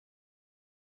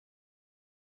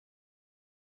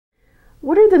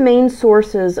What are the main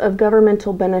sources of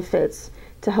governmental benefits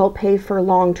to help pay for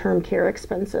long-term care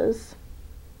expenses?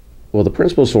 Well, the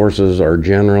principal sources are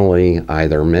generally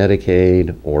either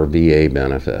Medicaid or VA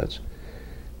benefits.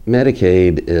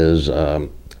 Medicaid is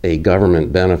a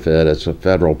government benefit. It's a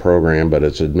federal program, but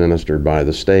it's administered by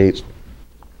the states.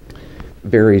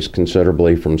 Varies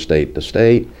considerably from state to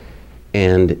state.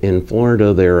 And in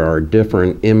Florida, there are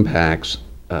different impacts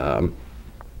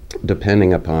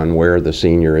depending upon where the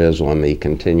senior is on the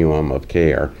continuum of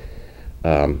care.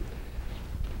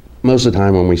 Most of the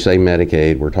time when we say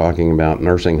Medicaid, we're talking about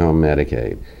nursing home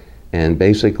Medicaid. And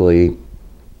basically,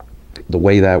 the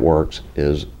way that works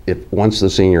is once the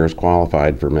senior is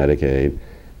qualified for Medicaid,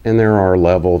 and there are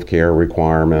level of care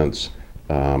requirements,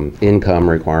 income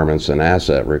requirements, and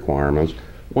asset requirements,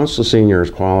 once the senior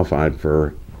is qualified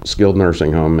for skilled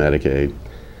nursing home Medicaid,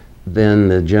 then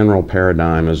the general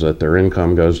paradigm is that their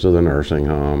income goes to the nursing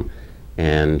home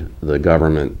and the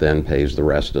government then pays the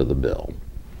rest of the bill.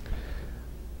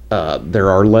 There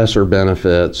are lesser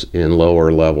benefits in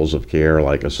lower levels of care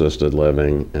like assisted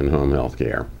living and home health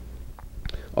care.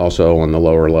 Also, on the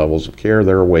lower levels of care,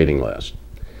 there are waiting lists.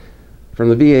 From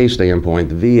the VA standpoint,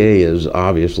 the VA is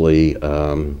obviously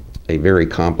a very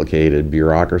complicated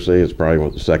bureaucracy. It's probably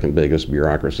the second biggest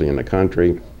bureaucracy in the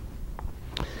country.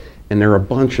 And there are a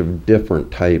bunch of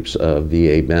different types of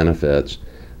VA benefits.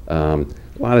 A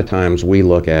lot of times we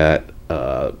look at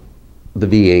the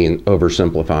VA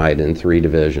oversimplified in three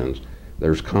divisions.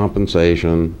 There's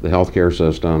compensation, the healthcare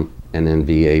system, and then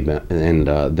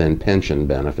then pension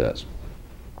benefits.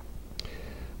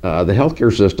 The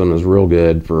healthcare system is real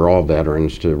good for all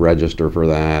veterans to register for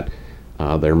that.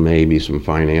 There may be some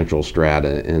financial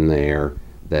strata in there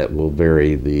that will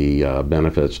vary the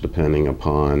benefits depending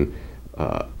upon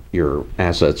your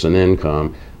assets and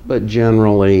income, but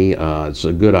generally it's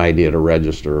a good idea to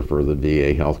register for the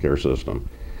VA healthcare system.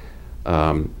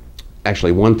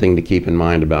 Actually, one thing to keep in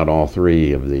mind about all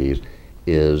three of these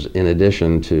is, in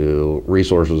addition to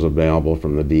resources available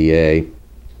from the VA,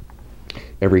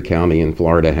 every county in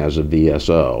Florida has a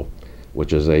VSO,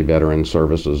 which is a Veteran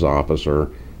Services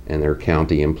Officer, and they're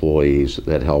county employees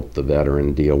that help the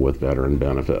veteran deal with veteran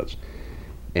benefits.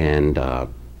 And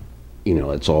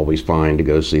it's always fine to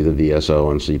go see the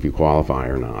VSO and see if you qualify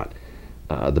or not.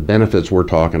 The benefits we're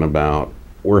talking about,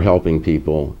 we're helping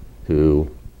people who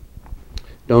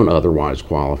don't otherwise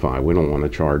qualify. We don't want to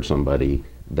charge somebody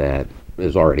that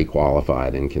is already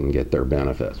qualified and can get their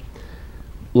benefits.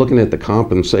 Looking at the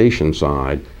compensation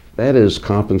side, that is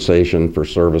compensation for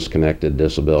service-connected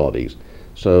disabilities.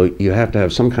 So you have to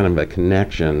have some kind of a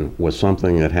connection with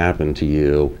something that happened to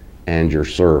you and your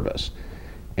service.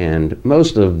 And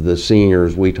most of the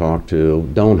seniors we talk to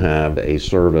don't have a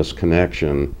service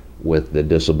connection with the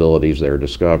disabilities they're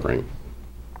discovering.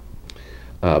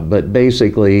 But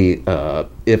basically,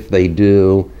 if they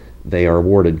do, they are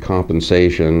awarded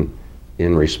compensation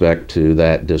in respect to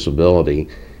that disability.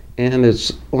 And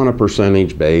it's on a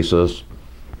percentage basis.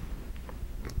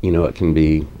 It can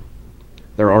be,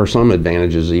 there are some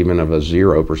advantages even of a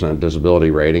 0% disability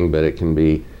rating, but it can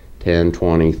be 10,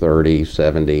 20, 30,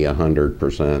 70,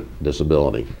 100%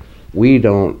 disability. We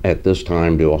don't, at this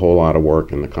time, do a whole lot of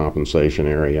work in the compensation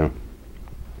area,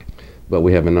 but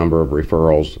we have a number of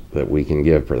referrals that we can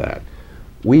give for that.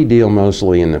 We deal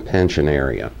mostly in the pension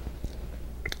area,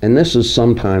 and this is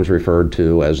sometimes referred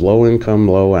to as low income,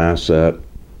 low asset,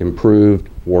 improved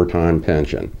wartime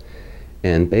pension.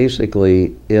 And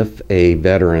basically, if a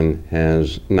veteran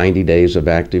has 90 days of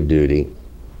active duty,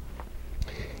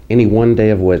 any one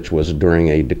day of which was during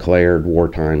a declared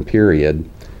wartime period,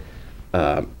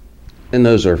 and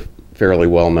those are fairly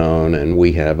well known, and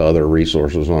we have other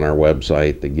resources on our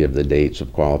website that give the dates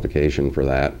of qualification for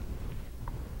that.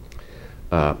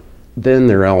 Then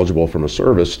they're eligible from a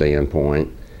service standpoint.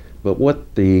 But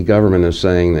what the government is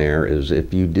saying there is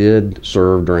if you did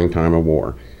serve during time of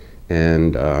war,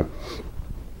 and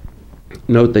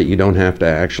note that you don't have to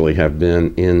actually have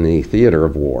been in the theater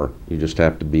of war, you just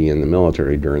have to be in the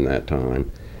military during that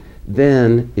time.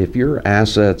 Then if your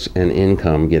assets and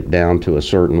income get down to a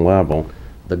certain level,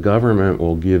 the government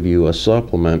will give you a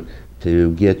supplement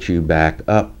to get you back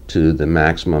up to the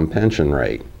maximum pension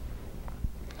rate.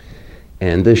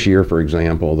 And this year, for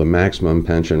example, the maximum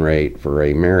pension rate for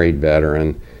a married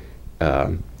veteran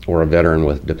or a veteran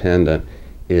with dependent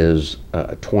is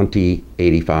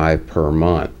 $20.85 per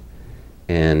month.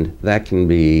 And that can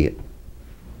be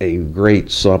a great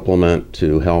supplement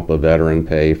to help a veteran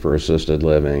pay for assisted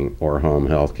living or home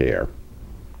health care.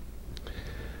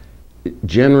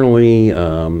 Generally,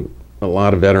 a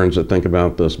lot of veterans that think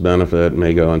about this benefit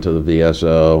may go into the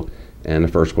VSO, and the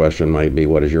first question might be,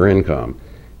 what is your income?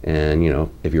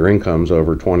 And if your income's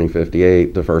over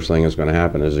 2058, the first thing that's going to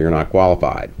happen is you're not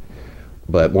qualified.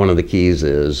 But one of the keys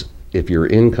is if your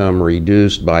income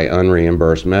reduced by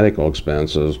unreimbursed medical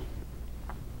expenses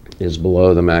is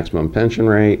below the maximum pension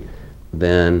rate,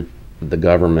 then the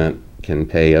government can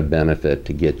pay a benefit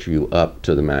to get you up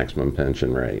to the maximum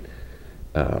pension rate.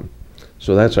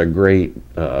 So that's a great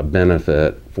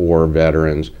benefit for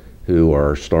veterans who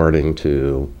are starting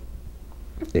to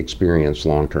experience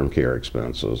long-term care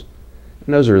expenses.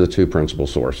 And those are the two principal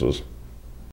sources.